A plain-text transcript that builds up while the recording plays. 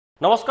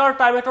নমস্কাৰ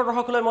টাইমেটৰ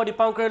দৰ্শকলৈ মই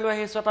দীপাংকৰে লৈ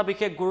আহিছো এটা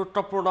বিশেষ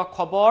গুৰুত্বপূৰ্ণ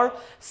খবৰ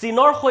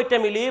চীনৰ সৈতে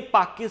মিলি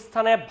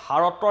পাকিস্তানে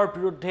ভাৰতৰ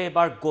বিৰুদ্ধে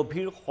এবাৰ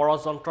গভীৰ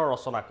ষড়যন্ত্ৰ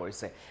ৰচনা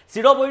কৰিছে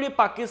চিৰবৈৰী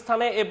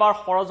পাকিস্তানে এবাৰ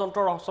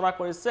ষড়যন্ত্ৰ ৰচনা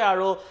কৰিছে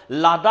আৰু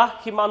লাডাখ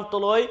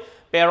সীমান্তলৈ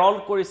প্ৰেৰণ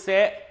কৰিছে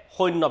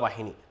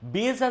সৈন্যবাহিনী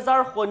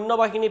 20000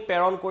 সৈন্যবাহিনী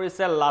প্ৰেৰণ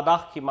কৰিছে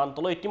লাডাখ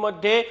সীমান্তলৈ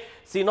ইতিমধ্যে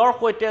চীনৰ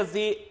সৈতে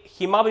যি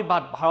সীমা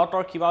বিবাদ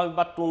ভাৰতৰ সীমা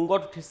বিবাদ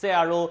তুংগত উঠিছে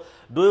আৰু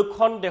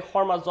দুয়োখন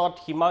দেশৰ মাজত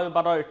সীমা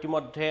বিবাদৰ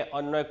ইতিমধ্যে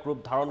অন্য এক ৰূপ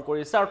ধাৰণ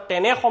কৰিছে আৰু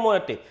তেনে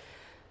সময়তে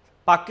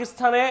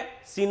পাকিস্তানে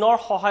চীনৰ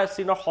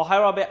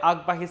সহায়ৰ বাবে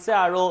আগবাঢ়িছে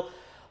আৰু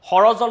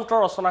ষড়যন্ত্ৰ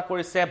ৰচনা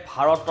কৰিছে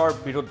ভাৰতৰ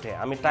বিৰুদ্ধে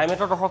আমি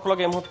টাইমেটৰ দৰ্শকলৈ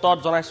এই মুহূৰ্তত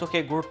জনাইছো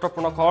সেই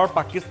গুৰুত্বপূৰ্ণ খবৰ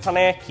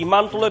পাকিস্তানে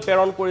সীমান্তলৈ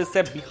প্ৰেৰণ কৰিছে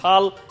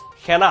বিশাল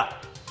সেনা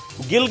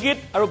গিলগিট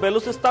আৰু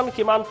বেলুচিস্তান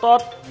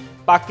সীমান্তত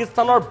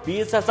পাকিস্তানৰ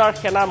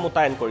 20000 সেনা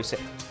মুতায়ন কৰিছে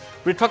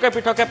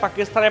পৃথকে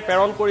পাকিস্তানে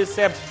প্ৰেৰণ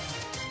কৰিছে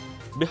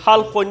বিশাল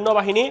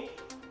সৈন্যবাহিনী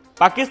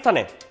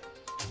পাকিস্তানে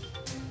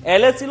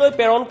LAC লৈ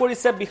প্ৰেৰণ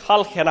কৰিছে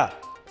বিশাল সেনা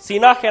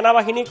চীনা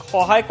সেনাবাহিনীক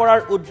সহায় কৰাৰ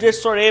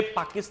উদ্দেশ্যৰে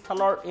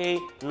পাকিস্তানৰ এই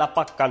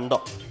নাপাক কাণ্ড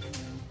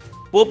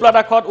পূব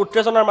লাডাখত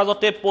উত্তেজনাৰ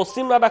মাজতে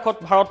পশ্চিম লাডাখত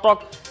ভাৰতক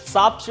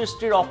চাপ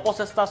সৃষ্টিৰ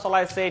অপচেষ্টা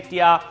চলাইছে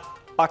এতিয়া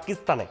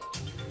পাকিস্তানে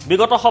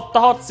বিগত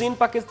সপ্তাহত চীন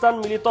পাকিস্তান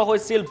মিলিত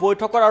হৈছিল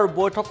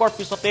বৈঠকৰ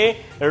পিছতে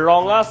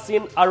ৰঙা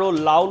চীন আৰু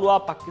লাওলোৱা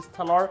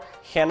পাকিস্তানৰ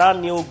সেনা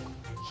নিয়োগ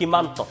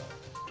সীমান্ত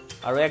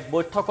আৰু এক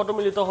বৈঠকতো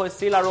মিলিত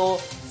হৈছিল আৰু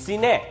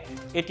চীনে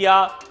এতিয়া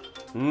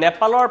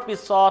নেপালৰ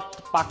পিছত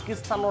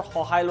পাকিস্তানৰ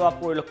সহায় লোৱা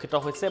পৰিলক্ষিত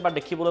হৈছে বা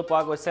দেখিবলৈ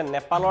পোৱা গৈছে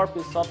নেপালৰ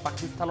পিছত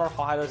পাকিস্তানৰ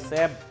সহায় লৈছে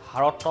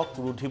ভাৰতক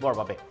ৰুধিবৰ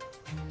বাবে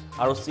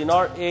আৰু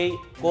চীনৰ এই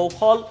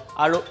কৌশল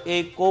আৰু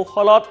এই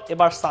কৌশলত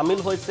এবাৰ সামিল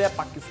হৈছে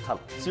পাকিস্তান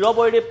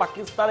চিৰবৈৰী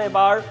পাকিস্তান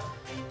এবাৰ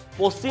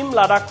পশ্চিম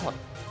লাডাখত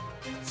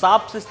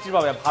চাপ সৃষ্টিৰ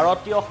বাবে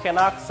ভাৰতীয়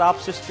সেনাক চাপ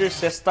সৃষ্টিৰ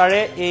চেষ্টাৰে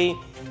এই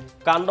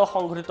কাণ্ড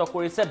সংঘটিত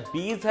কৰিছে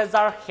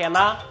 20000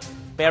 সেনা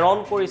প্ৰেৰণ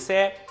কৰিছে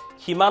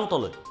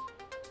সীমান্তলৈ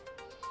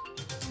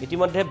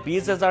ইতিমধ্যে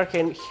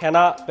 20000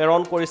 সেনা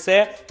প্ৰেৰণ কৰিছে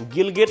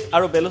গিলগিট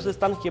আৰু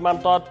বেলুচিস্তান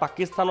সীমান্তত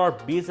পাকিস্তানৰ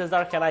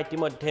 20000 সেনা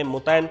ইতিমধ্যে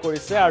মুতায়ন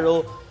কৰিছে আৰু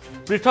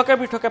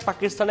পৃথকে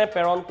পাকিস্তানে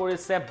প্ৰেৰণ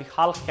কৰিছে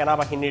বিশাল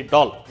সেনাবাহিনীৰ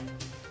দল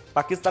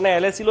পাকিস্তানে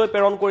LAC লৈ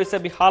প্ৰেৰণ কৰিছে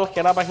বিশাল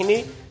সেনাবাহিনী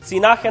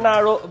চীনা সেনা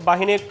আৰু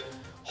বাহিনীক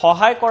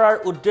সহায় কৰাৰ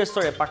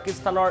উদ্দেশ্যৰে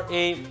পাকিস্তানৰ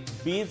এই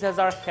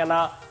 20000 সেনা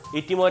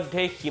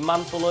ইতিমধ্যে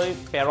সীমান্তলৈ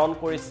প্ৰেৰণ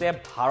কৰিছে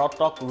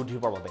ভাৰতক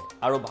ৰুধিবৰ বাবে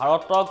আৰু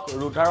ভাৰতক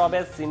ৰুধাৰ বাবে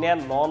চীনে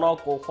ন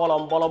কৌশল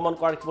অৱলম্বন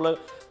কৰা দেখিবলৈ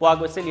পোৱা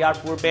গৈছিল ইয়াৰ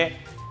পূৰ্বে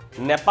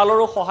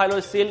নেপালৰো সহায়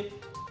লৈছিল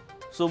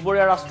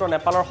চুবুৰীয়া ৰাষ্ট্ৰ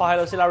নেপালৰ সহায়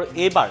লৈছিল আৰু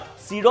এইবাৰ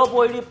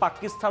চিৰবৈৰী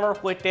পাকিস্তানৰ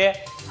সৈতে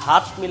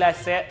হাত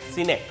মিলাইছে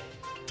চীনে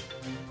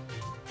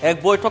এক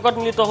বৈঠকত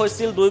মিলিত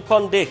হৈছিল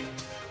দুইখন দেশ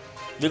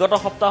বিগত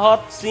সপ্তাহত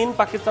চীন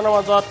পাকিস্তানৰ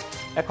মাজত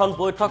এখন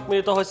বৈঠক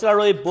মিলিত হৈছিল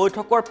আৰু এই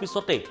বৈঠকৰ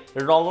পিছতে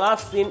ৰঙা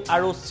চীন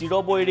আৰু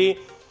চিৰবৈৰী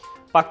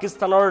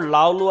পাকিস্তানৰ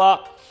লাওলোৱা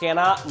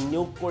সেনা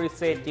নিয়োগ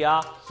কৰিছে এতিয়া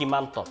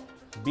সীমান্তত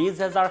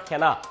 20000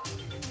 সেনা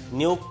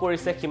নিয়োগ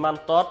কৰিছে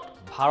সীমান্তত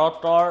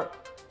ভাৰতৰ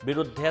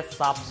বিৰুদ্ধে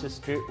চাপ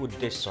সৃষ্টিৰ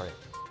উদ্দেশ্যৰে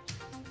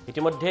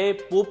ইতিমধ্যে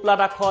পূব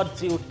লাডাখত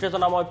যি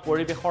উত্তেজনাময়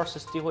পৰিৱেশৰ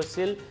সৃষ্টি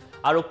হৈছিল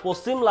আৰু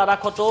পশ্চিম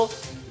লাডাখতো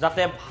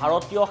যাতে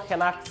ভাৰতীয়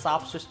সেনাক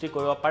চাপ সৃষ্টি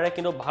কৰিব পাৰে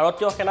কিন্তু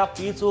ভাৰতীয় সেনা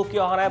পিছহুকি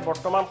অহা নাই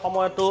বৰ্তমান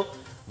সময়তো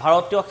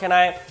ভাৰতীয়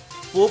সেনাই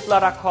পূব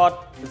লাডাখত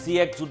যি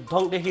এক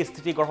যুদ্ধংদেহী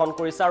স্থিতি গ্ৰহণ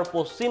কৰিছে আৰু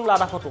পশ্চিম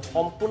লাডাখতো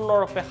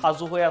সম্পূৰ্ণৰূপে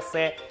সাজু হৈ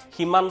আছে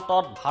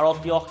সীমান্তত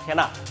ভাৰতীয়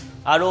সেনা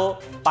আৰু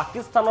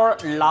পাকিস্তানৰ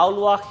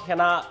লাওলোৱা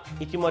সেনা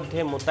ইতিমধ্যে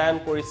মুতায়ন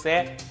কৰিছে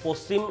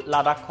পশ্চিম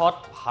লাডাখত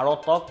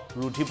ভাৰতক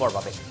ৰুধিবৰ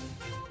বাবে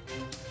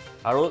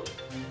আৰু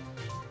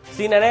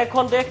চীন এনে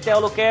এখন দেশ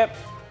তেওঁলোকে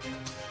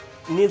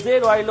নিজে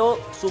নোৱাৰিলেও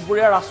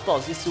চুবুৰীয়া ৰাষ্ট্ৰ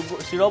যি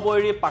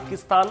চিৰবৈৰী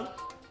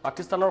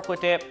পাকিস্তানৰ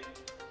সৈতে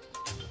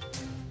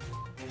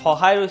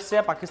সহায় লৈছে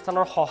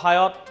পাকিস্তানৰ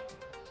সহায়ত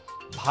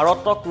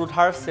ভাৰতক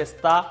ৰুধাৰ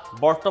চেষ্টা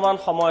বৰ্তমান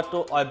সময়তো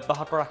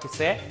অব্যাহত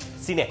ৰাখিছে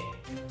চীনে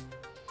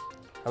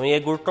আমি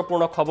এই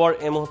গুৰুত্বপূৰ্ণ খবৰ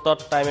এই মুহূৰ্তত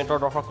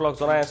টাইমেটৰ দৰ্শকসকলক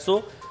জনাই আছো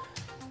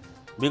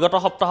বিগত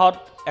সপ্তাহত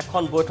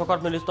এখন বৈঠকত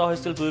মিলিত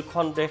হৈছিল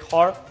দুইখন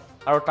দেশৰ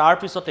আৰু তাৰ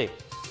পিছতে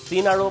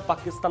চীন আৰু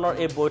পাকিস্তানৰ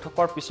এই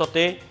বৈঠকৰ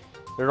পিছতে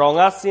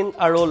ৰঙা চীন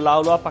আৰু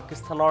লাওলোৱা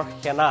পাকিস্তানৰ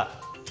সেনা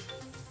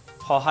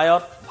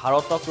সহায়ত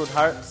ভাৰতক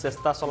ৰুধাৰ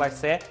চেষ্টা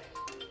চলাইছে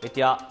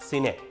এতিয়া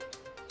চীনে